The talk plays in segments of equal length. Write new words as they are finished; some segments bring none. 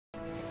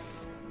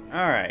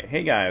Alright,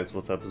 hey guys,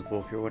 what's up? It's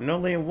Wolf here with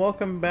Noli, and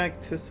welcome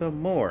back to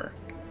some more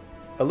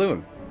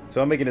Elune.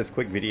 So I'm making this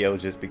quick video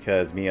just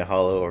because me and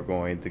Hollow are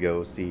going to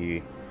go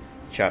see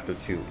Chapter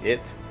 2,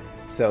 It.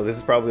 So this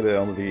is probably the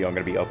only video I'm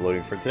going to be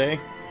uploading for today.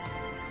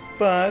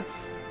 But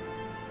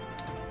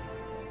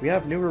we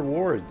have new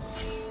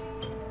rewards.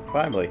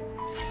 Finally.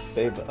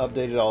 They've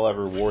updated all our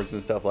rewards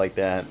and stuff like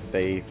that.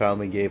 They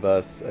finally gave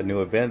us a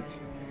new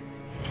event,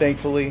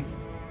 thankfully.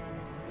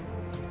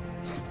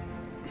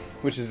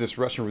 Which is this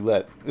Russian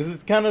roulette. This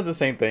is kind of the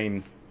same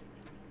thing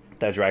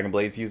that Dragon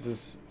Blaze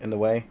uses in a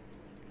way.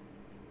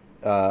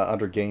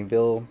 Under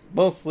Gameville,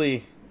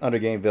 mostly under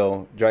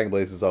Gameville, Dragon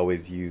Blaze has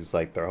always used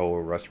like their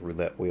whole Russian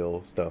roulette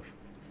wheel stuff.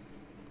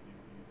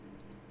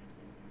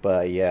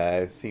 But yeah,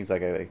 it seems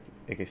like I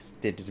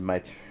extended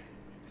my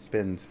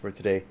spins for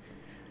today.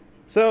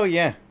 So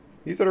yeah,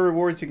 these are the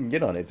rewards you can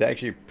get on it. It's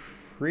actually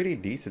pretty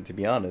decent, to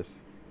be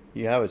honest.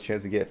 You have a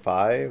chance to get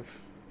 5.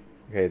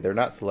 Okay, they're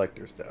not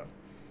selectors though.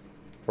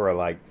 For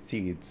like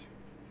seeds,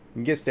 you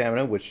can get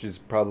stamina, which is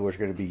probably what you're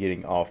going to be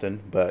getting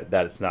often, but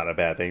that is not a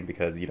bad thing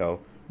because, you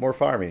know, more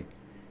farming.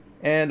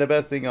 And the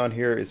best thing on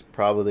here is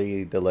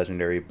probably the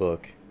legendary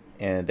book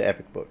and the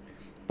epic book.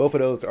 Both of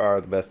those are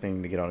the best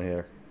thing to get on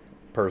here,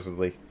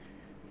 personally.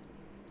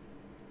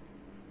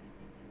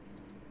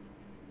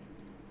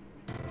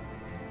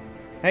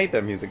 I hate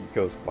that music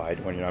goes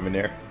quiet when I'm in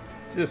there.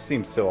 It just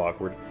seems so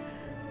awkward.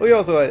 We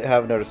also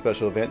have another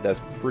special event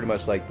that's pretty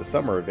much like the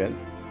summer event.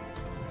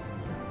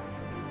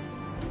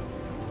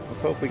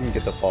 Let's hope we can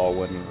get the fall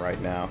one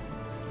right now,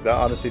 because I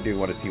honestly do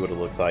want to see what it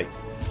looks like.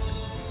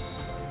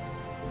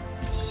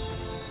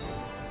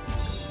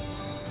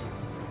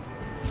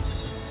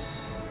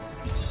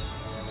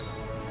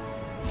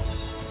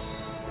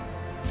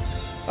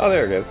 Oh,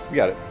 there it is. We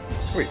got it.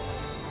 Sweet.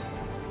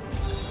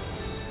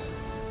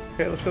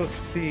 Okay, let's go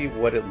see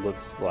what it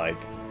looks like.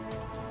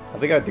 I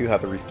think I do have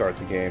to restart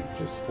the game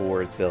just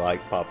for it to like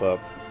pop up.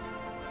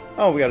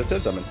 Oh, we got a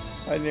Sid summon.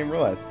 I didn't even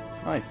realize.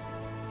 Nice.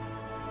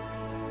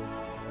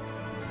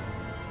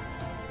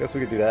 Guess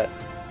we could do that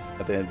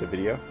at the end of the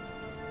video.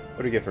 What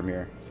do we get from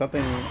here?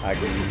 Something I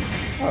can...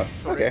 Oh,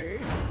 okay.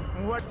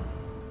 What?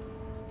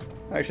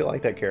 I actually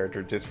like that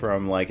character just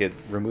from like it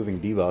removing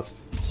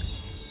debuffs.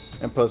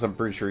 And plus I'm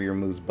pretty sure he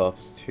removes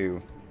buffs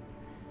too.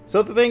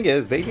 So the thing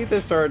is, they need to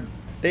start...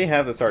 They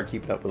have to start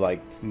keeping up with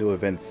like new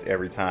events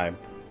every time.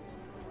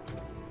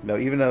 You know,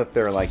 even if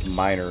they're like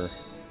minor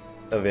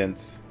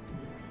events.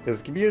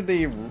 Because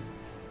community,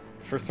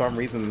 for some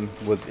reason,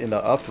 was in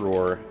an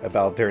uproar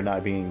about there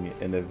not being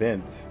an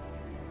event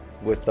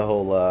with the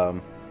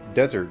whole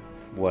desert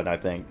one, I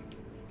think.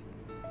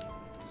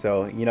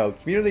 So, you know,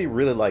 community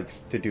really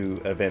likes to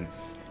do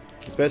events,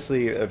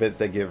 especially events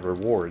that give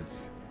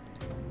rewards.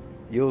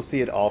 You'll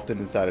see it often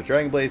inside of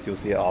Dragon Blaze. You'll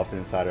see it often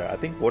inside of, I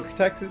think, Water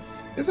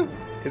Tactics. Is it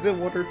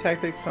Water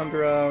Tactics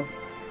under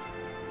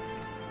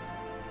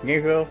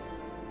Gameville?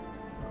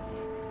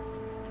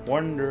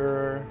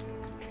 Wonder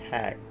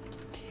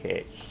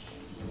Tactics.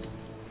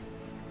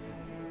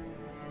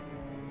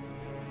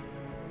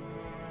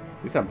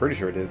 At least I'm pretty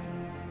sure it is.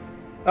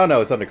 Oh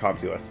no, it's under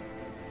Comp2S.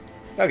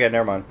 Okay,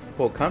 never mind.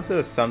 Well,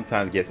 Comp2S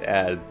sometimes gets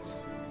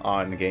ads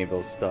on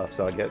Gameville stuff,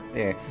 so I get,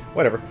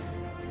 whatever.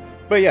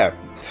 But yeah.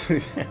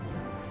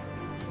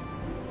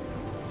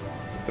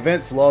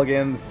 Events,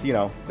 logins, you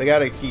know, they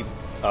gotta keep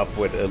up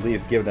with at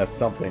least giving us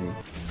something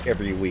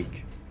every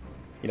week.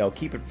 You know,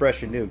 keep it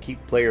fresh and new,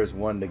 keep players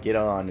wanting to get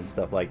on and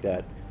stuff like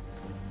that.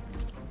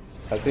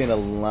 I've seen a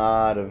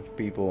lot of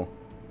people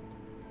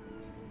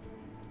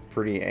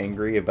pretty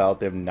angry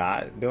about them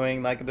not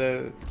doing like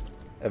the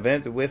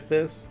event with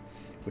this,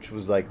 which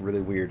was like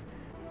really weird.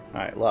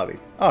 Alright, lobby.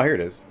 Oh, here it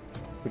is.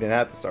 We didn't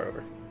have to start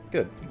over.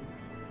 Good.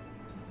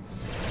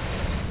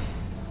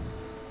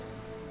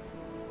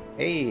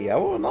 Hey, I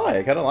won't lie,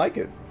 I kinda like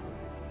it.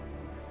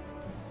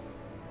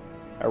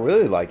 I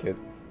really like it.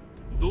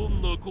 I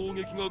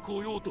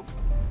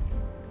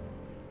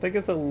think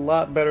it's a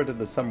lot better than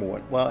the summer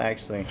one. Well,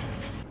 actually.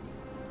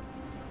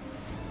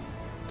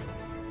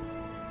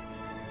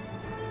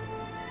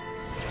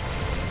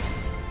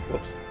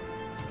 Whoops.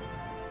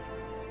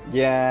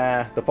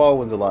 Yeah, the fall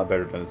one's a lot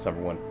better than the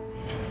summer one.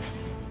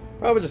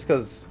 Probably just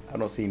because I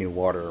don't see any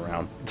water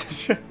around.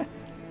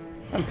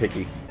 I'm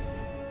picky.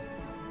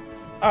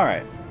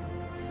 Alright.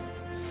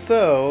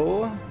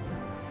 So...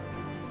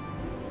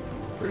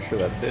 Pretty sure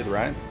that's it,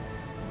 right?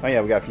 Oh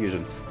yeah, we got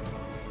fusions.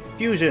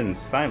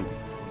 Fusions, finally.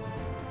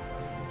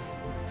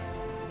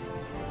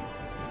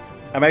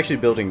 I'm actually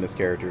building this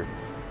character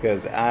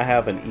because I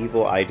have an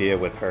evil idea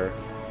with her.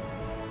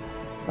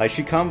 Like,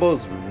 she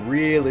combos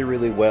really,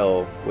 really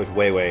well with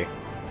Wei Wei.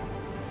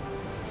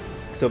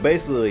 So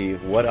basically,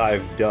 what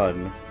I've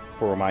done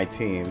for my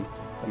team...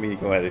 Let me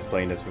go ahead and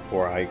explain this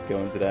before I go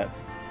into that.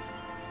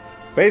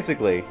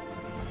 Basically,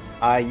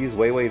 I use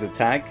Wei Wei's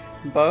attack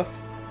buff,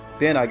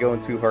 then I go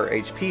into her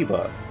HP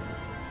buff.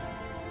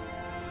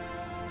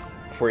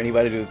 For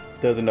anybody who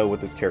doesn't know what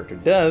this character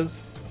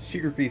does, she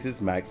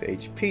increases max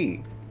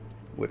HP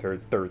with her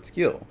third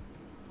skill.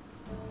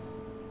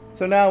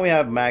 So now we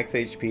have max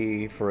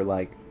HP for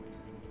like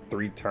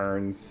 3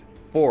 turns.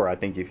 4, I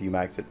think, if you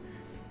max it.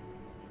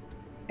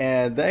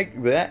 And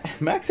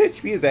that max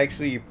HP is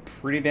actually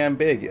pretty damn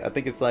big. I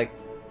think it's like,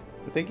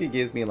 I think it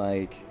gives me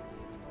like,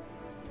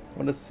 I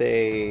want to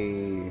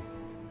say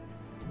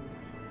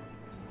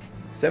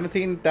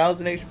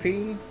 17,000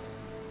 HP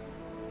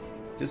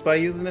just by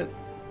using it.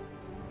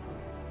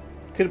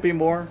 Could it be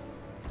more?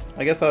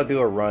 I guess I'll do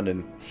a run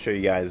and show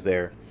you guys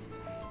there.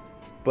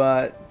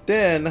 But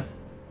then,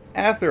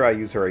 after I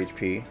use her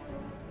HP,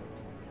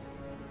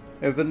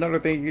 there's another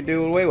thing you can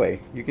do with Wei Wei.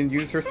 You can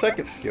use her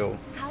second skill.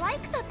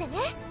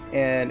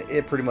 And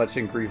it pretty much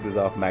increases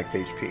off max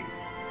HP.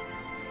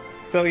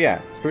 So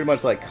yeah, it's pretty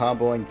much like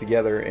comboing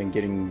together and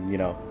getting, you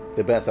know,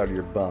 the best out of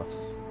your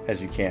buffs as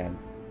you can.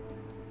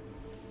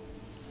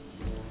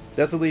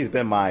 That's at least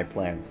been my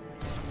plan.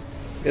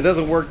 It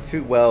doesn't work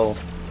too well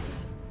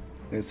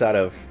inside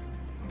of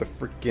the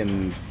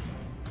freaking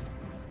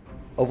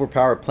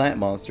overpowered plant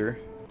monster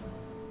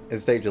in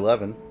stage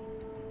 11.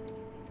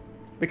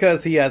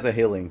 Because he has a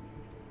healing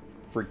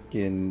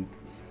freaking...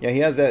 Yeah, he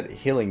has that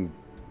healing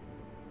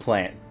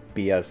plant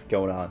BS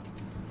going on.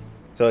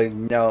 So, you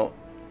know,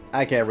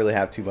 I can't really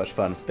have too much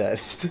fun with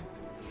that.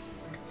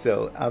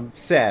 So, I'm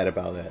sad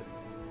about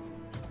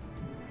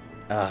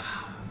that.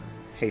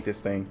 Hate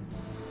this thing.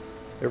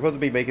 They're supposed to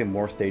be making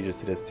more stages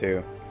to this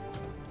too.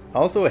 I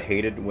also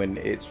hate it when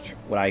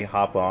I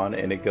hop on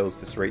and it goes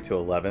straight to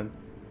 11,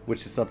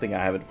 which is something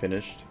I haven't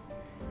finished,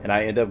 and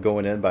I end up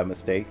going in by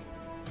mistake.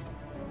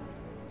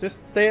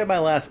 Just stay at my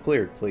last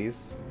cleared,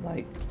 please.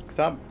 Like,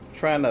 stop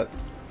trying to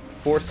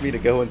force me to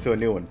go into a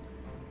new one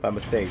by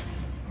mistake.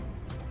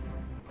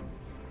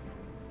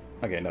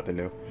 Okay, nothing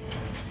new.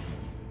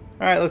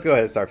 Alright, let's go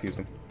ahead and start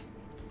fusing.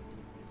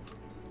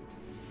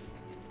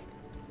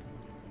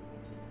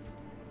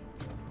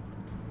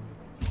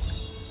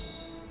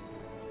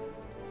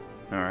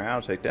 Alright,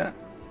 I'll take that.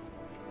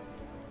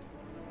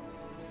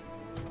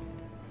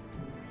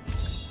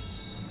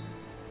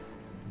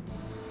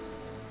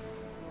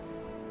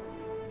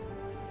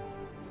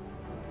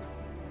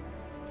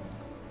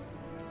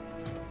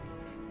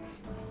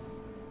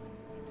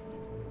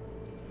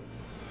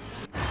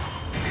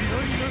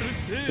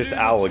 This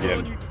owl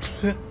again.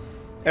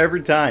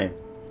 Every time.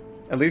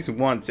 At least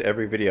once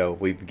every video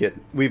we've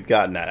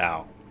gotten that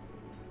owl.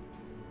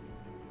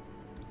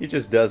 He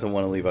just doesn't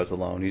want to leave us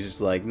alone. He's just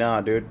like,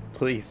 nah, dude,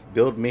 please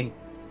build me.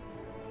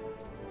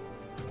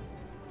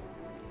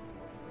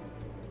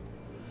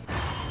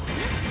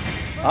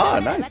 Ah,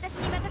 nice.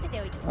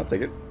 I'll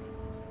take it.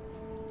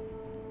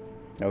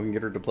 Now we can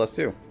get her to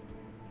 +2.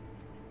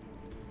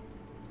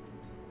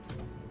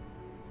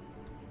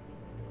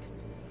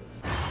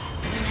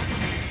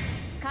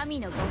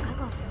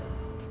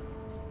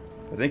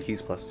 I think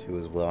he's +2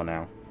 as well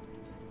now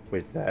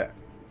with that.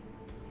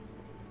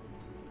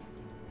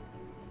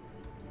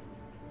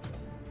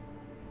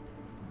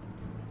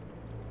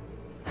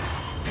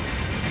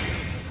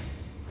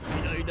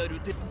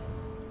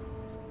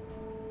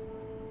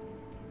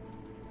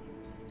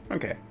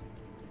 Okay,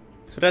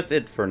 so that's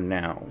it for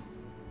now.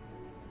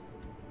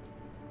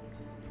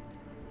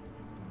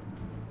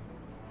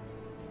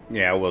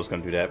 Yeah, I was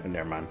gonna do that, but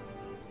never mind.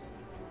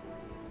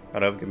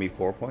 That'll give me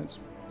 4 points.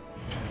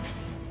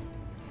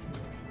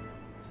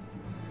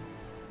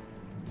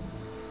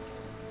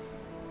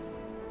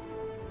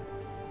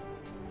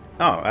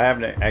 Oh, I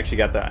haven't actually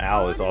got the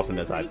owl as often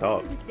as I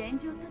thought.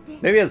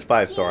 Maybe as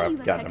 5-star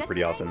I've gotten them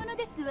pretty often.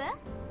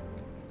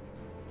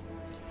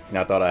 And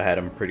I thought I had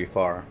him pretty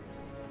far.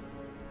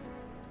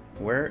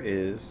 Where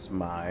is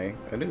my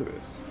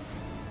Anubis?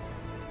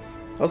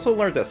 Also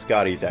learned that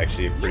Scotty's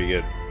actually pretty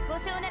good.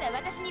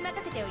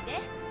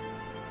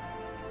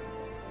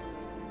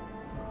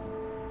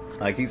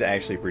 Like, he's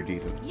actually pretty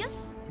decent.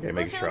 Okay,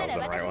 making sure I was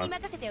on the right one.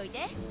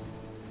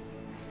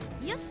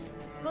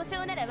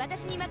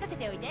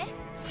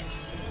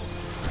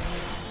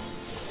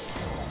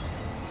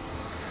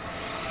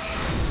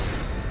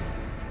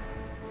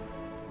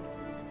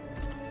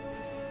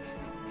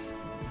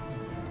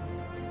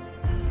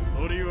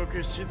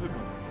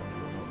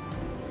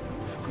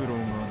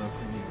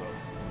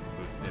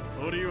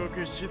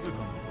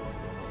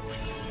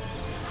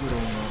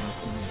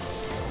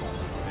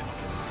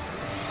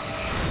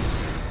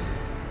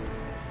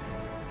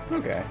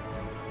 Okay.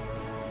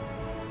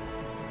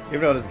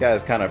 Even though this guy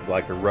is kind of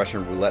like a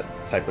Russian roulette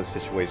type of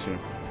situation.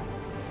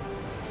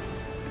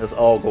 It's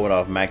all going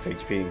off max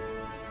HP.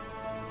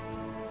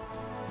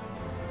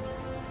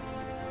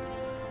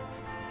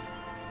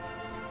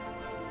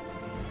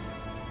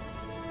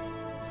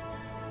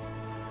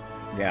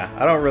 Yeah,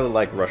 I don't really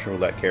like Russian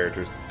roulette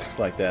characters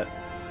like that.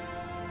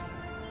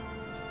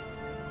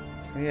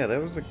 Oh, yeah,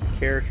 that was a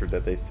character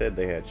that they said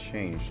they had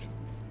changed.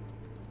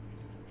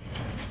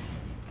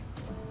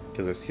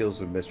 Because their skills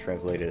were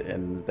mistranslated,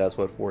 and that's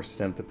what forced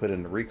them to put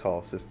in the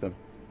recall system.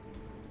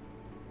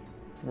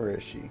 Where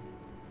is she?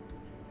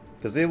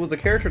 Because it was a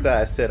character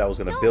that I said I was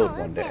going to build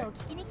one day.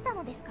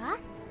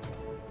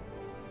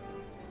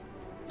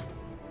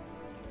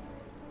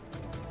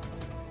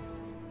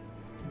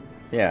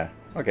 Yeah,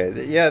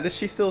 okay. Yeah,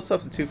 she's still a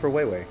substitute for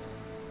Wei Wei.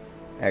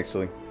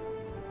 actually.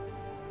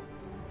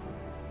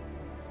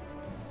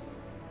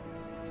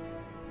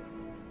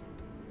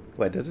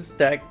 Wait, does it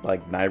stack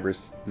like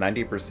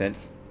 90%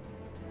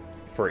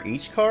 for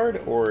each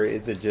card, or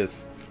is it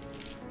just...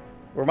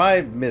 Or am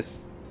I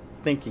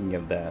misthinking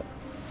of that?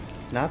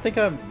 No, I think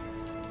I'm...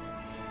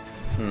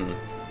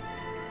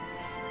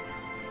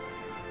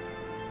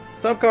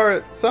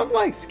 Some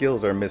like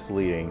skills are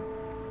misleading.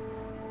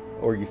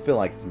 Or you feel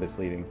like it's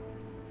misleading.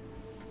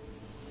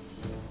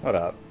 Hold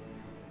up.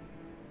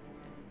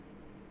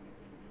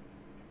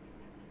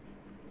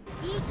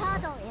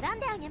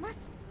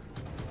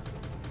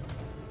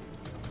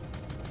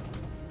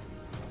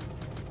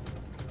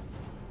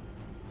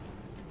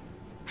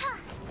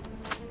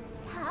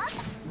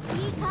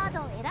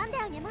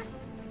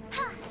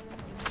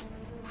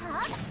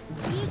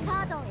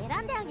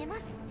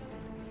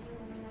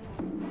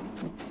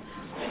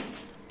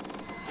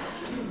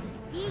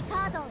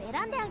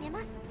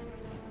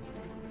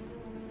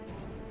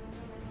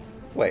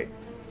 Wait.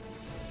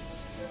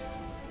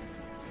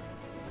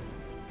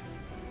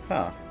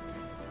 Huh.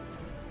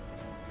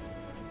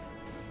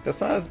 That's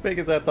not as big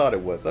as I thought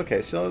it was.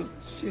 Okay,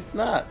 she's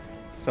not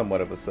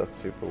somewhat of a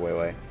substitute for Wei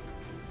Wei.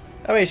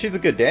 I mean, she's a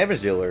good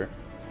damage dealer.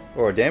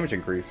 Or a damage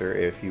increaser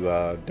if you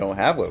don't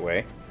have Wei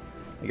Wei.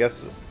 I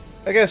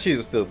guess she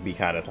would still be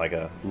kind of like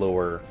a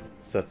lower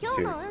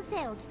substitute.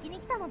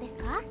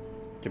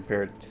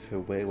 Compared to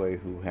Wei Wei,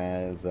 who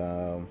has...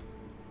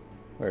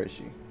 where is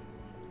she?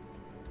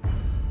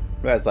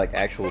 Who has like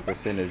actual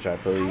percentage, I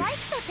believe.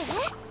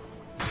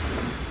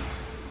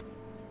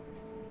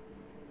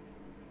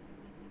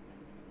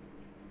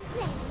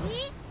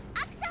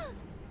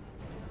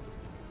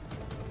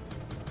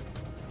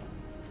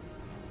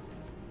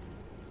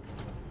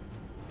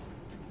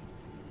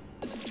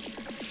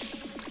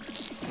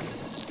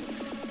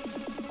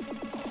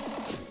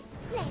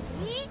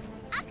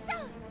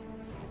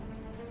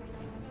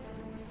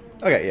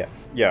 Okay, yeah.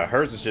 Yeah,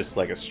 hers is just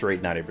like a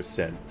straight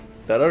 90%.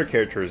 That other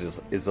character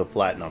is a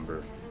flat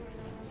number.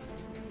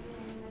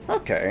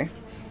 Okay.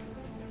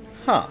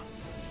 Huh.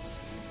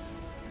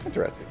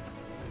 Interesting.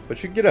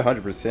 But you get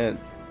 100%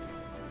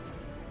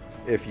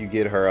 if you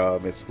get her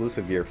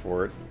exclusive gear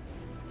for it.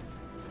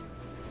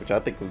 Which I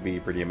think would be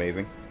pretty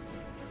amazing.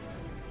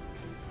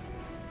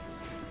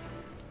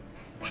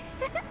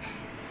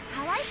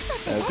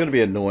 It's going to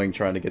be annoying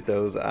trying to get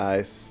those.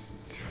 I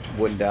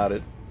wouldn't doubt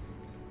it.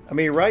 I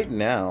mean, right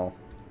now,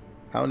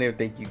 I don't even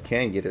think you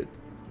can get it.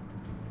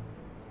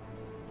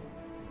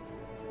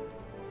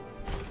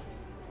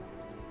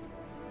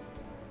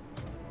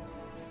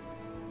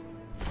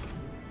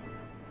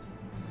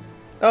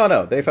 Oh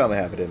no, they finally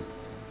have it in.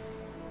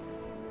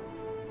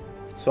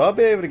 So I'll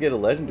be able to get a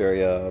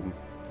legendary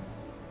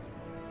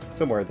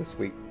somewhere this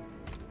week.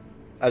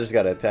 I just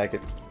gotta attack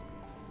it.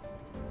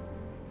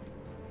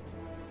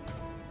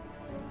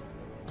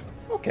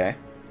 Okay.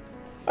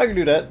 I can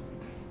do that.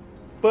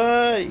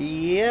 But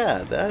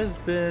yeah, that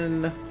has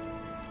been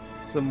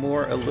some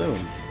more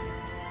Elune.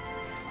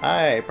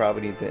 I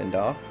probably need to end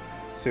off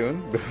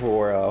soon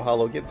before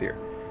Hollow gets here.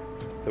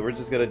 So we're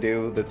just gonna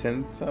do the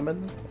 10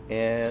 summon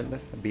and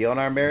be on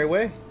our merry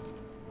way.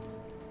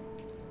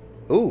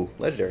 Ooh,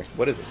 legendary.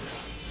 What is it?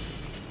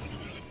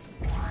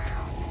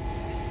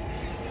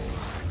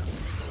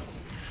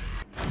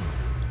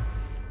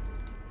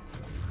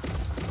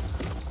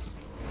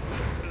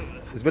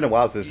 It's been a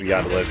while since we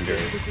got a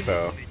legendary,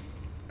 so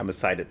I'm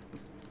excited.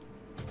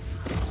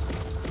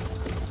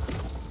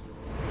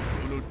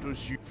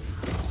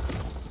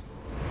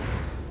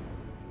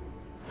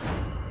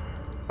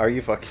 Are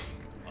you fucking...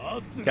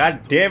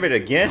 God damn it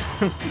again!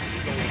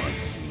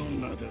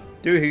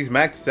 Dude, he's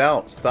maxed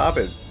out. Stop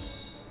it.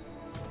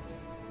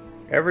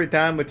 Every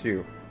time with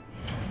you.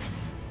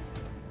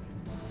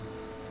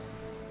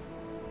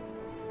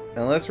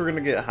 Unless we're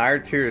gonna get higher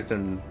tiers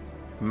than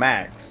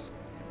max,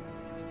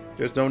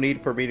 there's no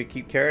need for me to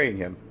keep carrying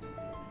him.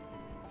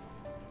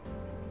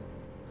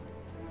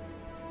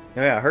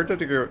 Yeah, I heard that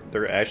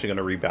they're actually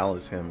gonna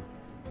rebalance him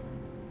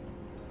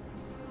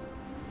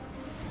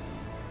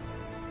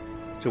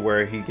to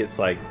where he gets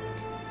like,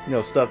 you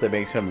know, stuff that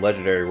makes him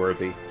legendary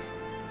worthy.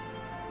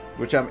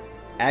 Which I'm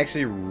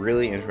actually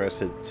really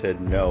interested to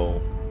know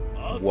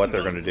what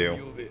they're gonna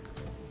do.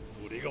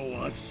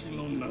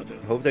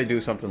 I hope they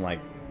do something like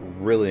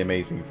really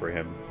amazing for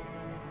him.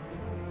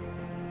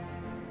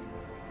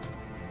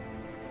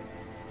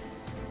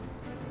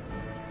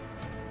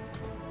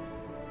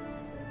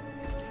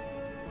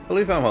 At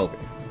least I'm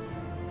hoping.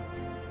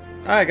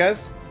 Alright,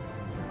 guys.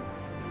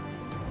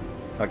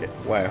 Okay,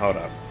 wait, hold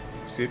up.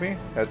 Excuse me?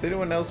 Has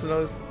anyone else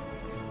noticed?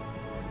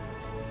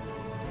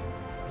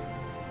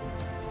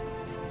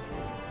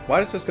 Why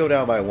does this go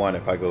down by 1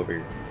 if I go over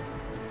here?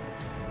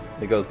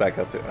 It goes back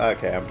up to...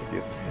 Okay, I'm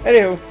confused.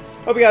 Anywho,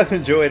 hope you guys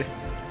enjoyed.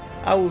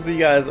 I will see you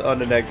guys on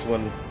the next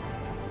one.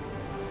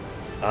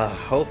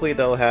 Hopefully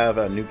they'll have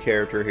a new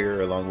character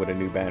here along with a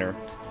new banner.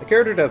 A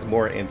character that's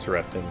more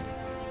interesting,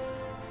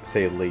 to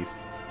say the least.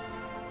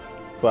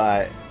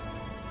 But,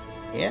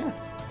 yeah.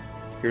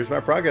 Here's my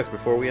progress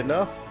before we end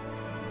off.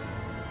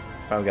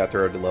 Finally got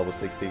her to level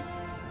 60.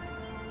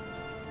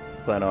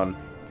 Plan on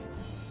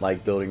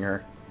like building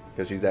her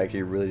because she's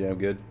actually really damn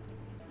good.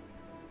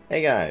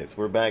 Hey guys,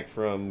 we're back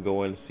from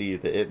going to see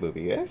the It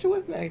movie. It actually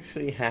wasn't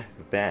actually half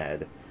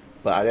bad,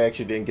 but I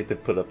actually didn't get to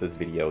put up this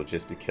video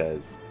just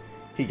because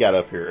he got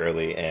up here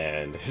early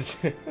and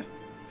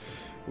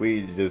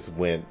we just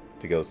went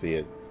to go see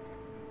it.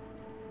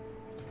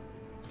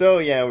 So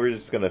yeah, we're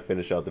just gonna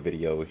finish out the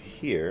video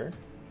here.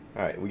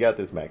 Alright, we got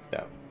this maxed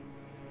out.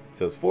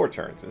 So it's 4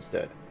 turns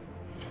instead.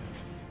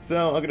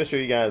 So I'm gonna show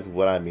you guys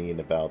what I mean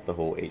about the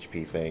whole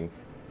HP thing.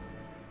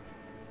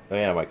 Oh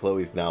yeah, my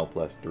Chloe's now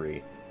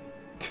 +3.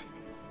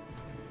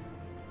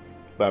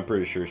 But I'm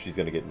pretty sure she's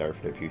gonna get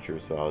nerfed in the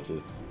future, so I'll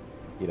just,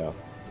 you know,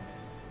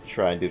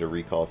 try and do the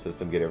recall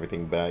system, get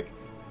everything back.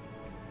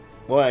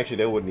 Well, actually,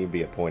 there wouldn't even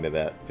be a point of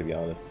that, to be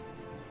honest.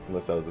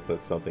 Unless I was to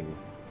put something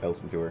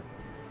else into her.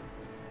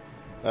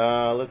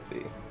 Let's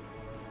see.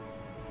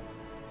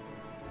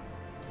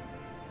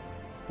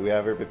 Do we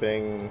have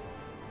everything?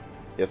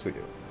 Yes, we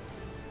do.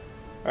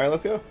 Alright,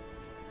 let's go.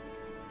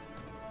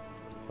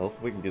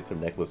 Hopefully we can get some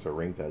necklace or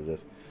rings out of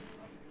this.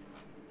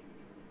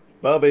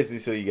 But I'll basically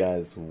show you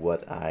guys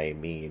what I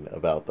mean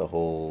about the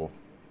whole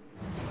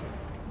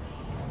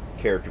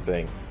character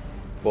thing.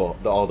 Well,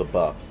 all the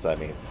buffs, I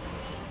mean.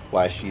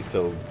 Why she's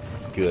so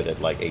good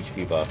at, like,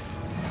 HP buff.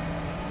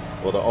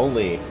 Well, the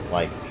only,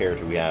 like,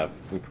 character we have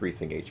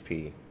increasing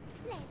HP.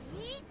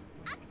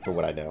 From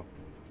what I know.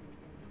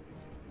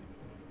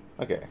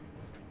 Okay.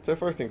 So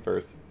first thing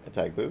first,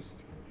 attack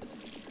boost.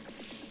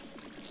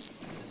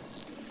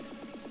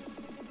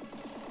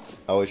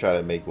 I always try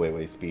to make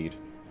way speed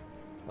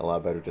a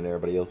lot better than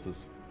everybody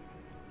else's.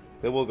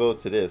 Then we'll go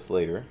to this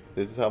later.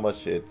 This is how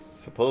much it's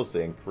supposed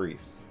to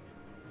increase.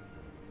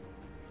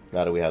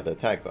 Now that we have the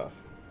attack buff.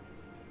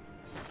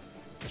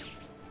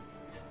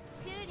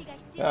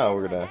 Now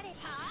we're gonna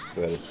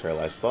go ahead and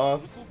paralyze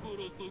boss.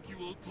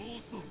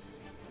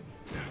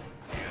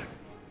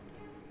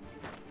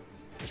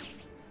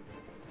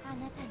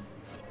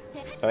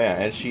 Oh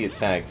yeah, and she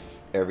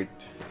attacks every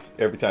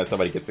time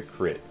somebody gets a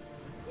crit.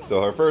 So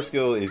her first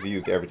skill is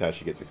used every time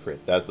she gets a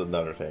crit. That's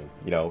another thing.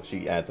 You know,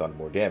 she adds on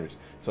more damage.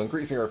 So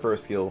increasing her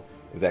first skill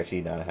is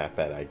actually not a half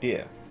bad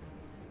idea.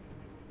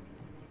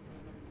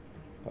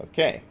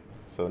 Okay,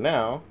 so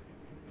now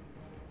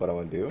what I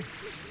want to do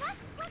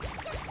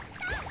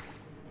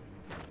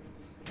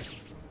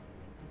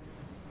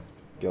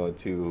go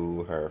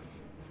into her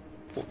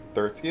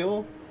 3rd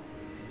skill.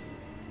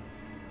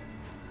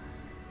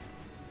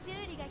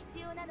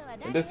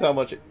 And this is how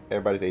much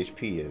everybody's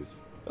HP is.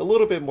 A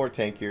little bit more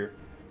tankier,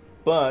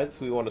 but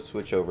we want to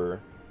switch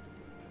over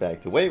back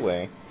to Wei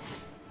Wei.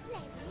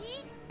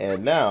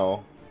 And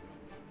now,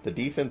 the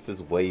defense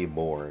is way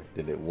more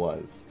than it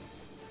was.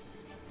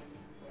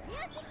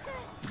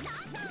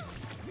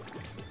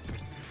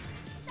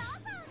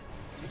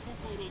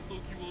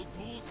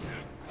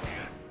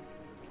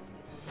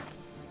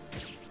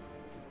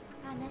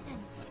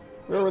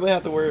 We don't really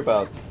have to worry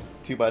about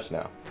too much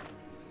now.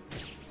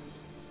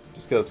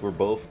 Just because we're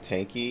both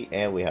tanky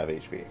and we have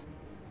HP.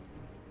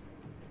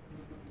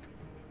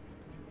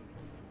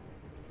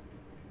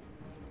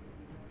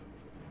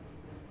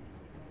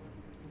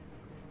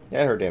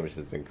 Yeah, her damage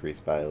is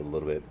increased by a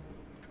little bit.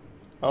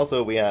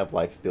 Also, we have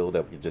life steal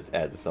that we can just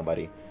add to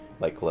somebody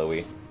like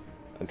Chloe.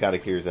 I'm kind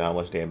of curious at how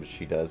much damage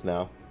she does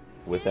now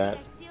with that,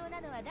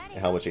 and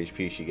how much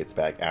HP she gets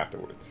back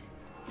afterwards.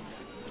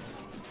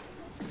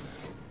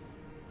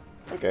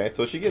 Okay,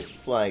 so she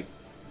gets like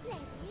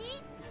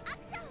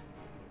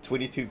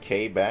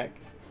 22k back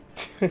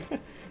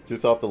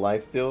just off the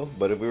life steal,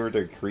 but if we were to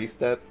increase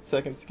that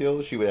 2nd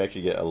skill, she would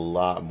actually get a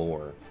lot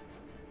more.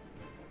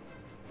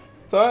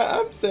 So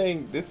I'm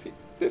saying this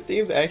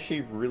seems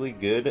actually really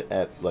good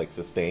at like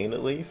sustain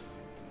at least,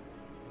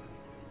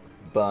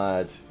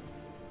 but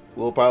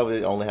we'll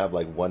probably only have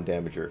like 1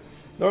 damager.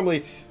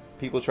 Normally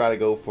people try to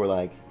go for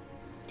like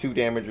 2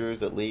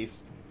 damagers at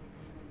least.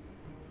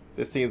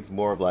 This seems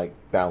more of like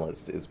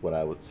balanced is what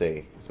I would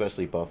say,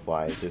 especially buff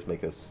wise. Just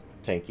make us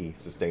tanky,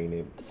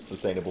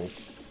 sustainable.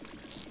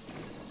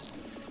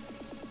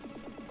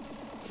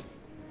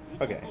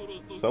 Okay,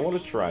 so I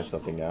want to try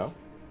something now.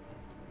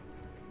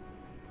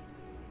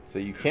 So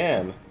you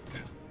can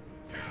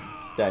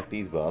stack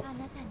these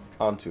buffs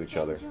onto each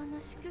other.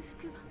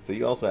 So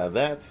you also have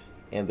that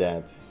and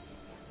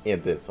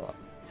this on.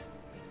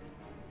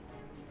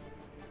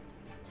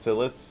 So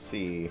let's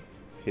see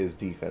his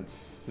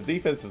defense. The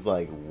defense is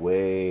like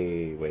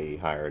way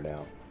higher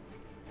now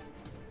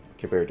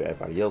compared to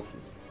everybody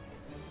else's.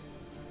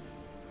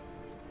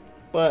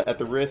 But at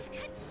the risk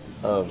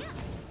of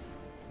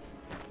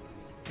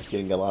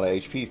getting a lot of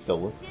HP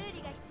stolen,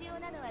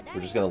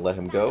 we're just gonna let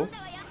him go.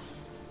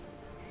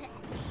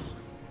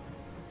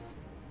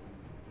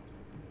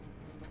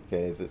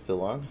 Okay, is it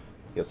still on?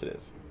 Yes, it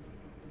is.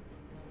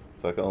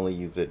 So I can only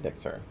use it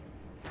next turn.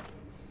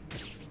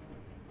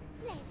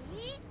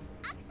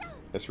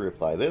 Let's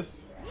reapply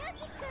this.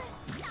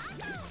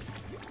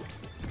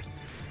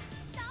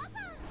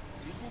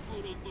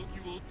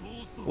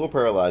 We'll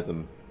paralyze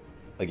him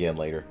again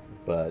later.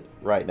 But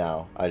right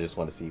now, I just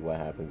want to see what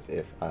happens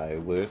if I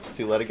was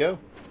to let it go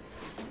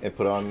and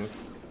put on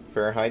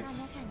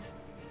Fahrenheit's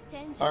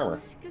armor.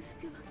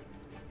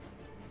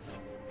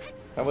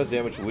 How much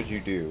damage would you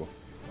do?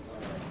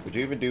 Would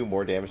you even do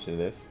more damage than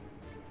this?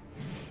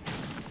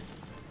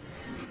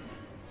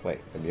 Wait,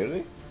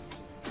 immunity?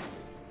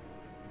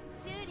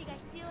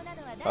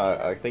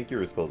 I think you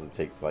were supposed to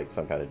take like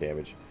some kind of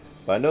damage.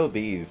 But I know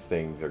these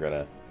things are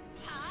gonna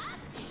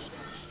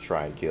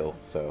try and kill,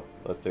 so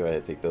let's go ahead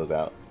and take those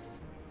out.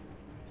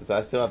 Since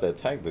I still have the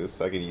attack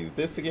boost, I can use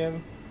this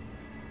again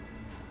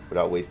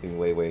without wasting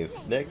Wei Wei's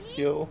next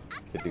skill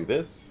to do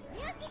this.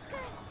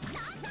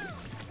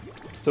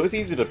 So it's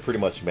easy to pretty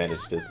much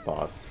manage this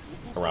boss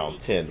around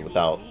 10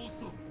 without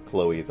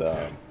Chloe's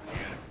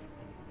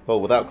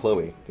well, without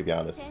Chloe, to be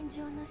honest.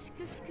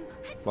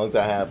 As long as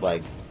I have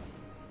like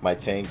my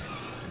tank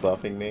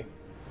buffing me.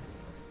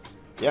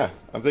 Yeah,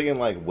 I'm taking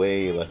like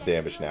way less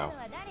damage now.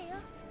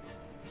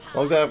 As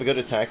long as I have a good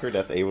attacker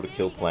that's able to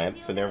kill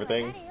plants and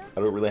everything, I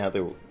don't really have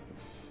to,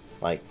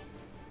 like,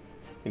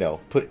 you know,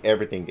 put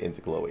everything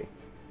into Chloe.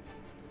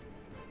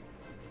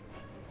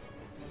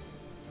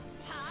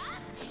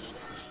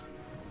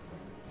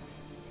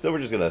 So we're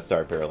just gonna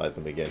start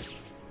paralyzing them again.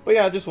 But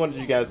yeah, I just wanted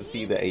you guys to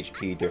see the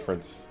HP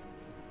difference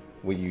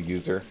when you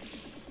use her.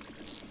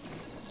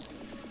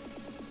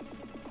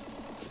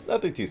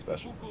 Nothing too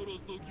special.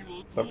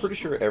 But I'm pretty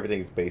sure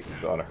everything's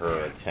based on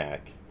her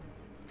attack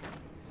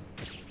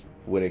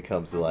when it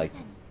comes to like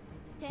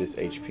this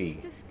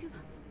HP.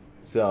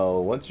 So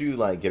once you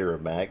like get her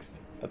maxed,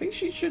 I think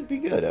she should be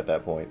good at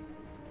that point.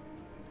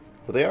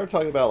 But they are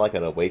talking about like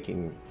an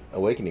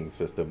awakening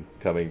system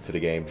coming to the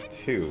game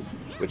too,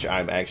 which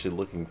I'm actually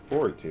looking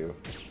forward to.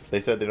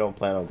 They said they don't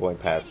plan on going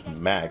past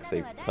max,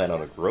 they plan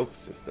on a growth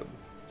system,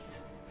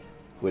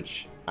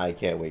 which I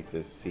can't wait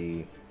to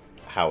see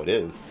how it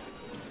is.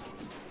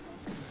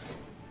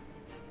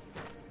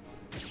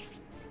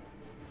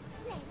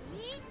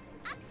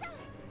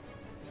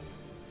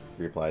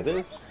 Reapply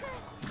this,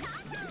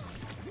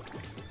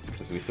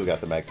 because we still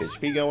got the max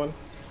HP going.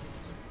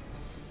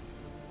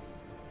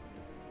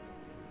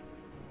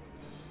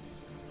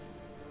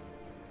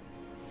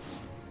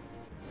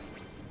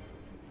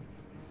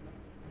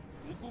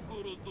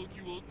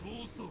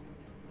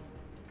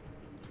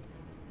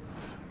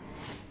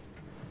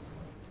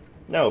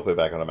 Now we'll put it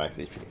back on a max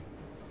HP.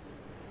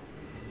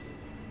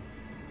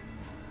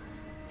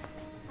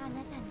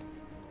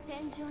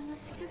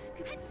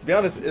 To be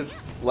honest,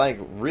 it's like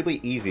really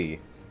easy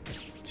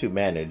to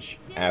manage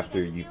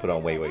after you put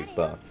on Wei Wei's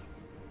buff.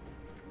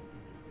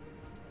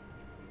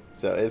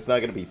 So it's not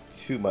going to be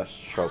too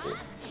much trouble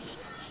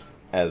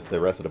as the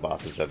rest of the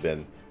bosses have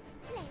been.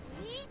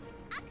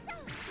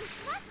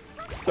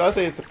 So I'd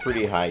say it's a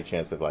pretty high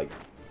chance of like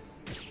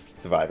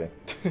surviving.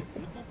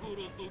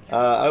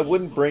 I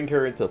wouldn't bring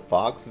her into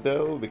Fox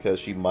though, because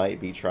she might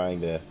be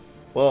trying to,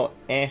 well,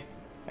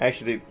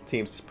 actually the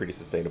team's pretty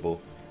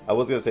sustainable. I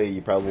was gonna say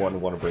you probably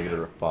wouldn't want to bring her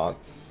to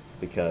Fox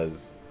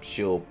because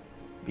she'll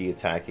be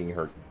attacking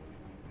her.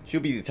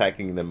 She'll be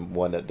attacking the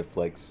one that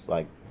deflects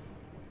like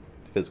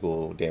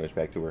physical damage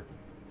back to her.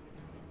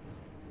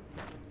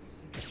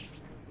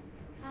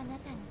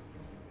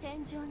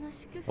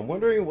 I'm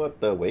wondering what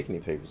the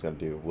awakening tape is gonna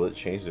do. Will it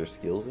change their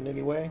skills in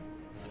any way?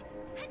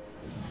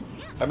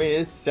 I mean,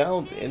 it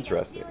sounds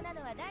interesting,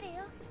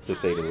 to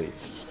say the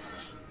least.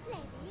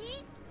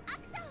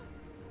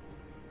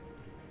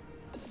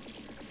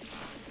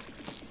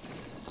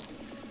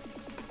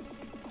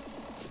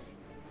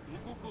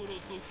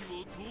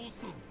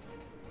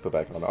 Put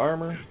back on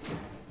armor.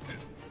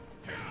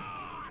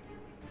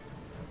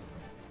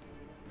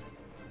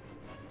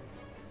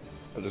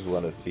 I just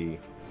want to see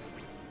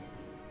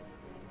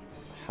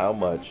how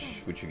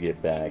much would you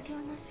get back.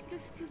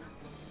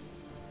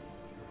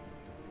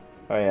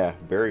 Oh yeah,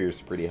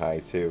 barrier's pretty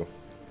high too,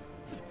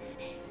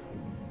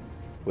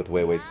 with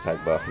Wei Wei's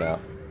attack buff now.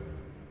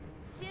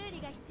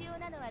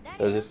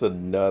 There's just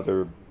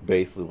another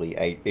basically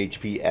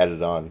HP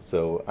added on,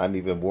 so I'm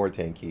even more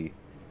tanky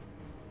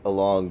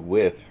along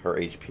with her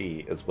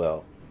HP as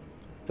well.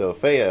 So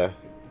Faya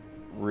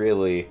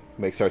really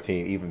makes our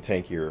team even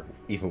tankier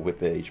even with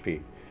the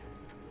HP.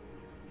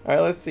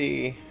 Alright, let's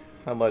see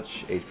how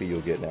much HP you'll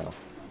get now.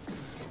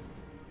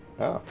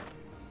 Oh.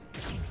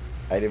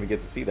 I didn't even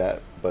get to see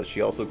that, but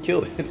she also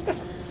killed it.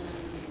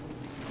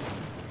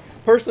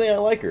 Personally, I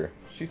like her.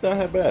 She's not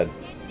that bad.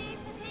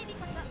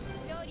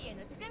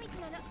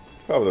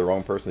 Probably the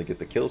wrong person to get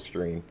the kill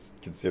stream,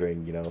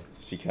 considering, you know,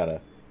 she kind of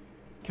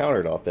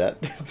countered off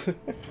that.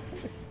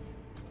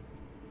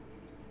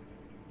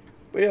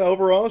 But yeah,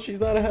 overall, she's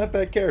not a half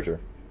bad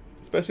character,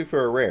 especially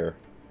for a rare.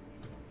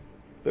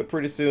 But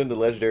pretty soon, the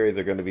legendaries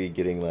are going to be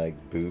getting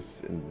like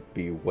boosts and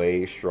be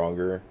way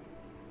stronger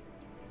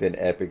than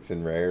epics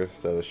and rares,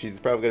 so she's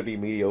probably going to be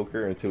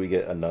mediocre until we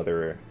get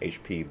another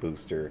HP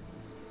booster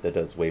that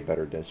does way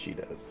better than she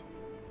does.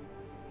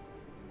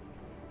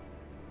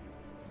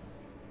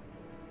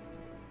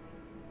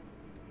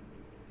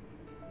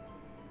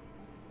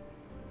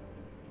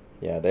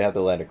 Yeah, they have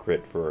to land a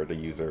crit for the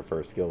user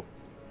first skill.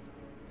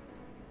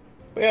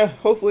 But yeah,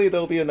 hopefully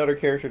there'll be another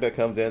character that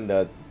comes in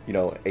that, you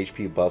know,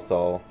 HP buffs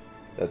all.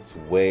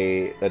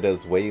 That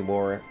does way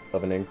more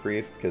of an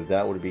increase, because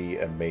that would be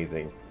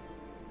amazing.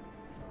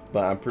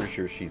 But I'm pretty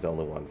sure she's the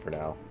only one for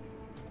now.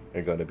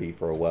 And going to be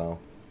for a while.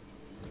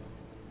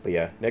 But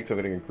yeah, next I'm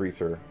going to increase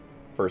her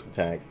first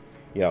attack.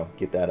 You know,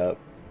 get that up.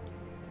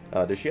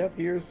 Does she have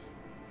gears?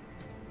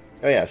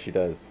 Oh yeah, she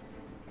does.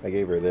 I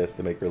gave her this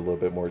to make her a little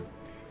bit more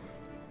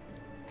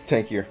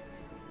tankier.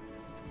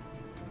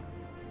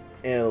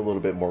 And a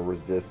little bit more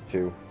resist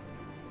too.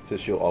 So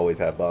she'll always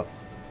have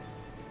buffs.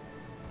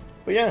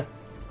 But yeah,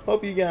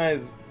 hope you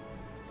guys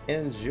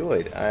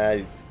enjoyed.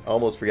 I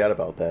almost forgot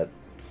about that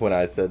when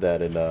I said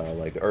that in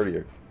like the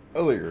earlier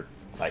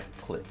like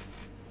clip.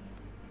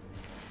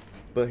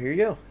 But here you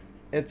go.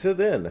 Until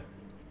then,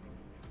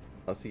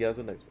 I'll see you guys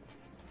in the next one.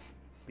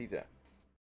 Peace out.